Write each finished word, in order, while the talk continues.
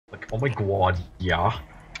Oh my god, yeah.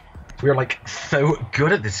 We're like so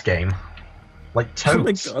good at this game. Like Oh my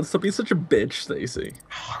totes. god, stop being such a bitch, Stacey.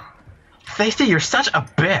 Stacey, you're such a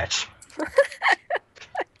bitch.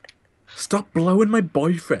 Stop blowing my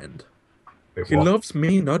boyfriend. Wait, He what? loves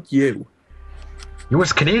me, not you. You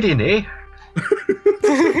was Canadian, eh?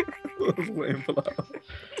 I was waiting for that.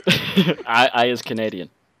 I is Canadian.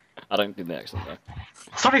 I don't do the accent though.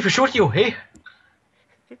 Sorry for shooting you, hey?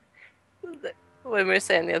 When we were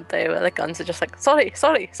saying the other day where the guns are just like, sorry. He's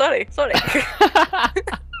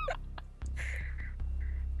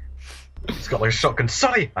got like a shotgun.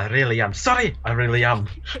 Sorry, I really am. Sorry, I really am.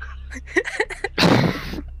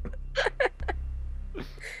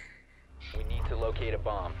 We need to locate a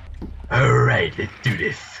bomb. Alright, let's do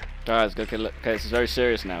this. Guys, go kill it. Okay, this is very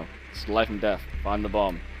serious now. It's life and death. Find the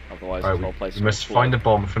bomb. Otherwise, Alright, this whole place we must find a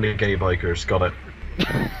bomb from the gay bikers. Got it.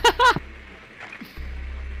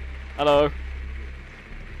 Hello.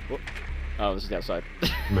 Oh, this is the outside.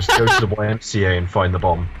 We must go to the YMCA and find the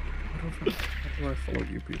bomb. How do I follow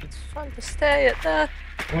you, Peter? It's fun to stay at the...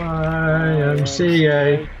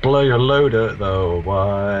 YMCA. Blow your load at the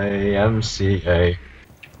YMCA.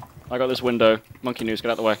 I got this window. Monkey news,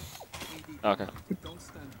 get out the way. Oh, okay.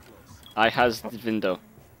 I has the window.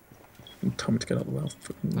 Tell me to get out of the way.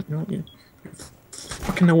 You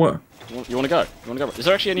fucking know what? You want to go? You want to go? Is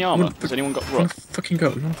there actually any armor? Has anyone got You wanna rook? fucking go?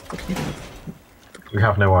 You wanna fucking go? We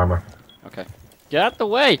have no armor. Okay. Get out the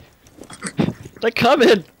way! They're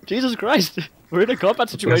coming! Jesus Christ! We're in a combat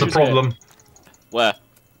situation. There's a problem. Where?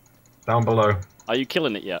 Down below. Are you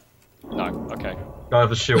killing it yet? No. Okay. Guy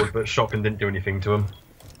with a shield, but shotgun didn't do anything to him.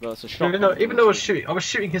 Well, that's a shot. Even though I was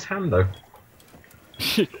shooting his hand though.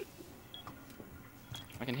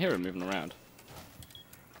 I can hear him moving around.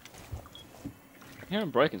 I can hear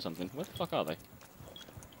him breaking something. Where the fuck are they?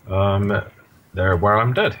 They're where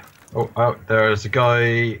I'm dead. Oh, there's a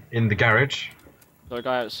guy in the garage. Is there a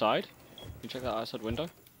guy outside? Can you check that outside window?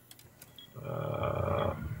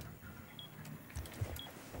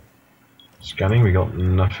 Scanning, we got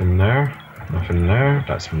nothing there. Nothing there.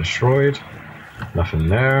 That's been destroyed. Nothing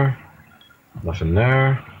there. Nothing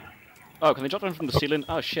there. Oh, can they drop down from the ceiling?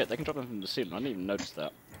 Oh shit, they can drop down from the ceiling. I didn't even notice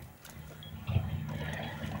that.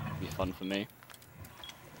 Be fun for me.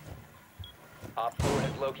 Op 4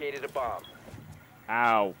 has located a bomb.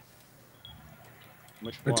 Ow.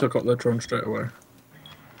 Which They one? took out their drone straight away.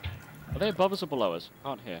 Are they above us or below us?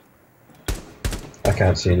 Can't hear. I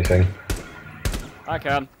can't see anything. I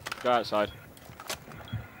can. Go outside.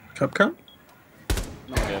 Capcom?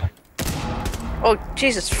 Not here. Oh,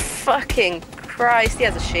 Jesus fucking Christ, he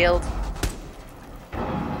has a shield.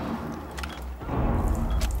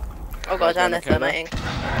 Oh god, and they're thermiting.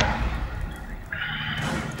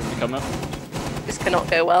 Did they come up? This cannot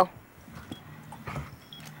go well.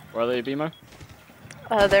 Where are they, Bimo?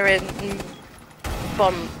 They're in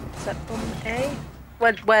bomb. Is that bomb A?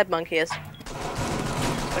 Where monkey is?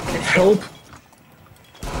 Fucking a shield. Help!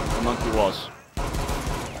 The monkey was.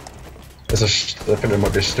 There's I think there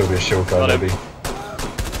might still be a shield guy, Got him. maybe.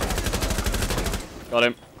 Got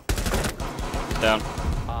him. He's down.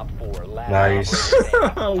 Op 4 last Nice.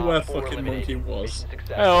 Where Op 4 fucking monkey eliminated. was. Mission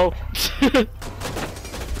success. Hello.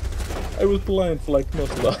 I was blind for like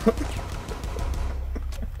most of that.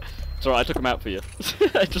 It's alright, I took him out for you.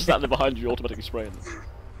 I just sat there behind you, automatically spraying them.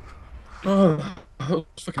 Oh, that was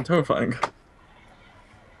fucking terrifying.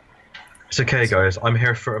 It's okay, guys. I'm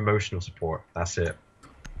here for emotional support. That's it.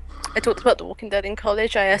 I talked about The Walking Dead in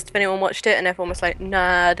college. I asked if anyone watched it, and everyone was like,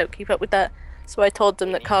 nah, don't keep up with that. So I told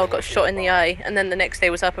them that Carl got shot in the eye, and then the next day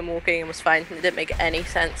was up and walking and was fine, and it didn't make any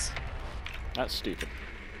sense. That's stupid.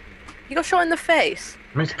 He got shot in the face.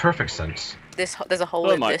 It makes perfect sense. There's a hole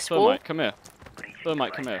in this wall. Thermite, come here.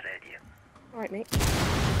 Thermite, come here. Alright, mate.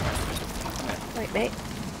 Right, mate.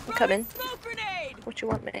 I'm coming. What you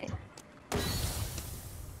want, mate?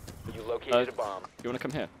 You located a bomb. You wanna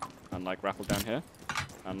come here? And like rappel down here?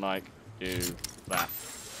 And like do that.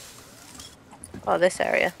 Oh, this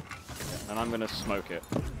area. And I'm gonna smoke it.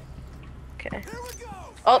 Okay.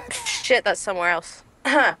 Oh, shit, that's somewhere else.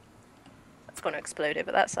 That's gonna explode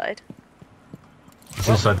over that side. It's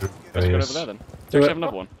inside the Let's go over there then. Do you actually have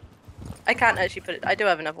another one? I can't actually put it. I do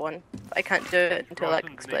have another one. But I can't do it until that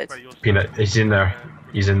explodes. Peanut, he's in there.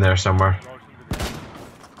 He's in there somewhere.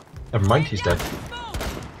 Never mind, he's dead.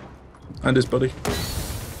 And his buddy.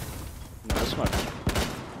 No, there's smoke.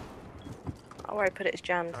 Oh, where I put it is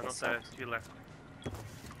jammed. Not there, to your left. The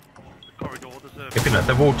corridor, there's a... Hey, Peanut,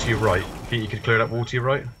 the wall to your right. Pete, you could clear that wall to your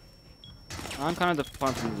right. I'm kind of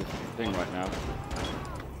defining the thing right now.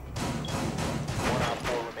 One Op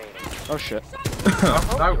 4 remaining. Oh shit.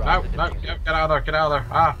 No, get out of there, get out of there.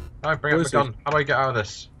 Ah, no, bring up Where the is he? gun. How do I get out of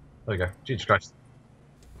this? There you go. Jesus Christ.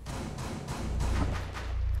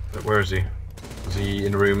 Where is he? Is he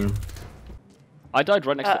in the room? I died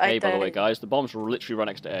right next to I A, by the way, don't- guys. The bombs were literally right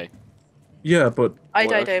next to A. Yeah, but I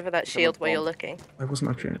What died else? over that Someone's shield where you're bomb. looking. I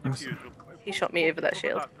wasn't actually. I was He shot me over that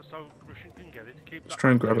shield. So Russian can get it. Keep just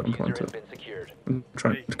trying to grab it and Diffuser plant has it. been secured. I'm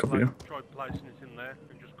trying to cover you. Try placing it in there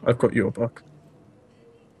and just I've got your back.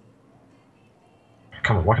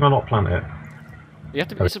 Come on, why can I not plant it? You have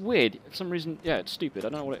to. It's weird. For some reason, yeah, it's stupid. I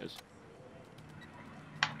don't know what it is.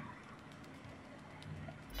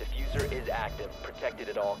 Diffuser is active. Protected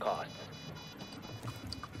at all costs.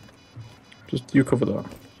 Just you cover that.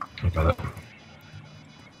 I got it.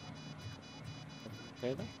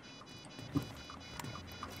 Okay, then.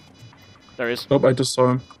 There he is. Oh, I just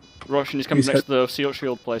saw him. Russian is coming He's next to the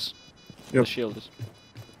shield place. Yep. The shield is.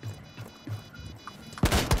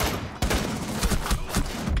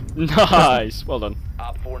 Nice! Well done.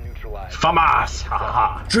 Op 4 neutralized. FAMAS! Ha ha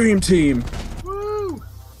ha! Dream team. Woo!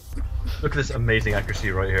 Look at this amazing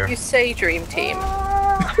accuracy right here. You say dream team.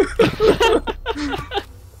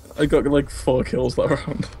 I got like 4 kills that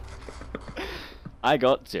round. I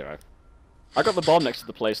got 0. I got the bomb next to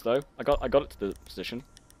the place though. I got it to the position.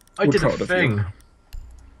 I We're did a proud of you. thing.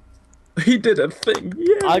 He did a thing.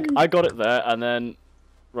 Yeah. I got it there, and then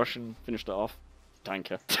Russian finished it off.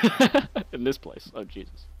 Tanker. In this place. Oh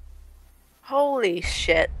Jesus. Holy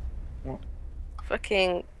shit. What?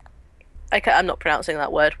 Fucking. I'm not pronouncing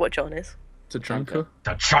that word. What John is? Tachanka.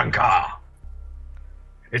 Tachanka!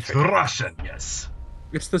 It's Russian, yes.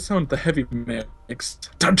 It's the sound the heavy makes.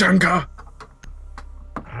 Tachanka.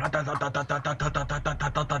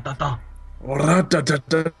 Ra-da-da-da-da-da-da-da-da-da-da-da-da.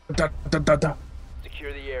 Ra-da-da-da-da-da-da-da.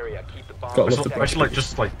 Secure the area. Keep the bomb Got I left should, the I should like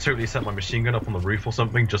just like totally set my machine gun up on the roof or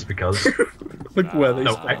something just because. Like where they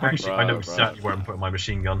No, spawn. I know Bro. exactly where I'm putting my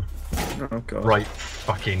machine gun. Oh god. Right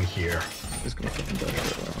fucking here. He's gonna fucking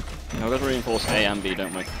die. Now we've got to reinforce A and B,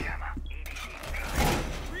 don't we?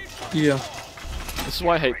 Yeah. This is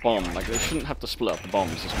why I hate bomb. Like they shouldn't have to split up the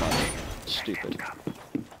bombs as much. It's stupid.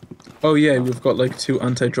 Oh yeah, we've got like 2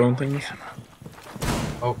 anti-drone things.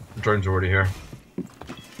 Oh, the drone's already here.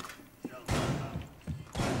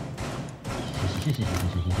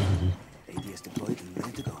 ADS deployed and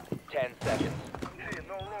ready to go. 10 seconds.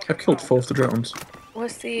 I killed 4 of the drones.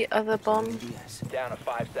 Where's the other bomb? ADS. Down to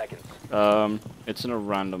 5 seconds. It's in a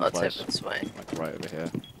random Let's place. hope it's way. Like right over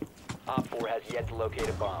here. Op 4 has yet to locate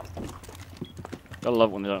a bomb. I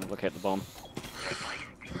love when they don't locate the bomb.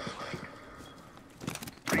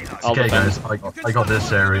 I'll Okay defend. guys, I got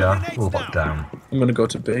this area all locked down. I'm gonna go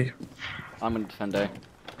to B. I'm gonna defend A.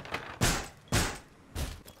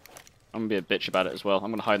 I'm gonna be a bitch about it as well.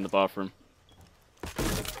 I'm gonna hide in the bathroom.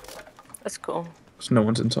 That's cool. Because no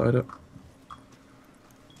one's inside it.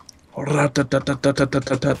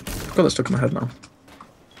 Ra-da-da-da-da-da-da-da. I've got that stuck in my head now.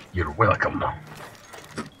 You're welcome.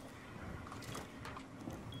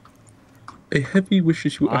 A heavy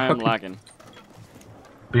wishes you a I am happy... lagging.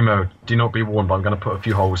 Bimo, do not be warned, but I'm going to put a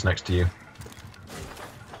few holes next to you.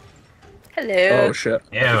 Hello. Oh shit.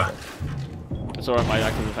 Yeah. It's alright, my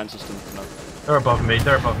active defense system. No. They're above me,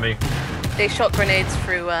 they're above me. They shot grenades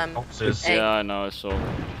through Boxes. Hey. Yeah, I know, I saw.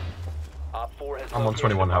 Op 4 has I'm on located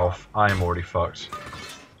 21 a bomb. health. I am already fucked.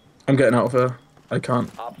 I'm getting out of here. I can't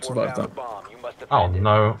Op 4 survive found a that. bomb. You must Oh defend it.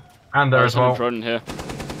 no. And there There's as well. someone thrown in here.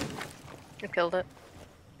 I killed it.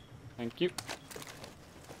 Thank you.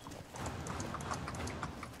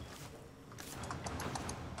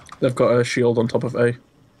 They've got a shield on top of A.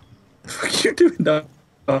 The fuck are you doing that?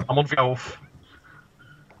 I'm on health.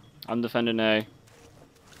 I'm defending A.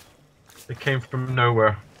 They came from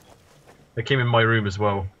nowhere. They came in my room as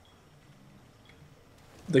well.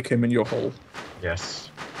 They came in your hole. Yes.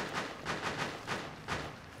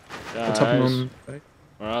 What's happening Guys, on A?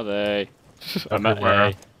 where are they? I'm at Everywhere.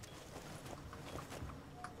 A.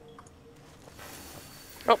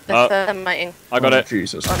 Oh, they're thermiting I got Oh, it.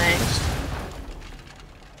 Jesus. on A.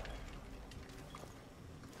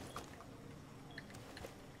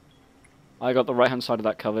 I got the right hand side of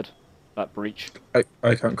that covered. That breach. I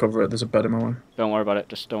can't cover it. There's a bed in my way. Don't worry about it.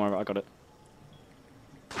 Just don't worry about it. I got it.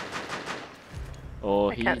 Oh,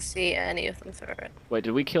 I he. can't see any of them through it. Wait,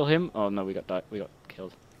 did we kill him? Oh no, we got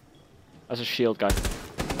killed. That's a shield guy.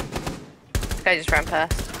 This guy just ran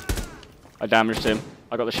past. I damaged him.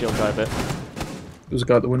 I got the shield guy a bit. There's a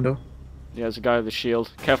guy at the window. Yeah, there's a guy with a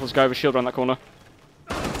shield. Careful, there's a guy with a shield around that corner.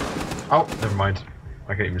 Oh, never mind.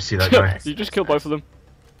 I can't even see that guy. You just killed both of them.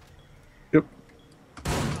 Yep.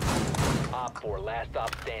 Op 4 last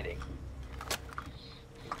stop standing.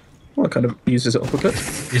 Well, that kind of eases it up a bit.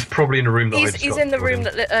 He's probably in the room that I just He's got in the killed room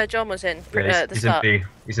that John was in. Yeah, At the he's in start. B.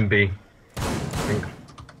 He's in B. I think.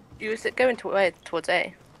 You was going towards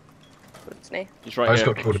A. Isn't he? He's right I just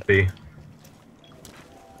here. got killed at B.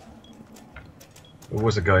 There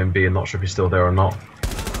was a guy in B, I'm not sure if he's still there or not.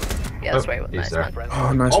 Yeah, that's Oh, right. he's Nice there. man.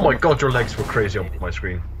 Oh, nice. Oh my one. god, your legs were crazy on my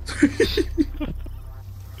screen.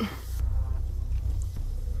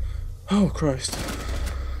 Oh Christ.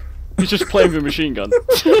 He's just playing with a machine gun.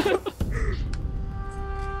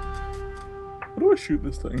 How do I shoot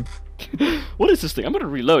this thing? What is this thing? I'm gonna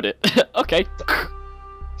reload it. Okay.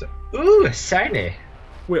 Ooh, shiny.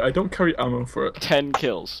 Wait, I don't carry ammo for it. 10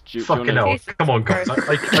 kills. Do you Fucking wanna- hell. Jesus Come on, guys.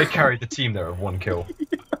 Christ. I carried the team there with 1 kill.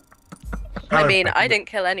 I mean, I didn't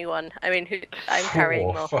kill anyone. I mean, I'm carrying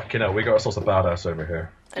Oh, more. fucking hell. We got ourselves a badass over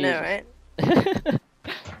here. I know, right?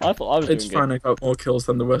 I thought I was It's doing fine, I got more kills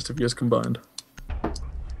than the rest of yours combined.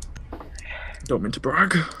 Don't mean to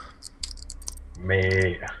brag.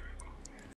 Mate.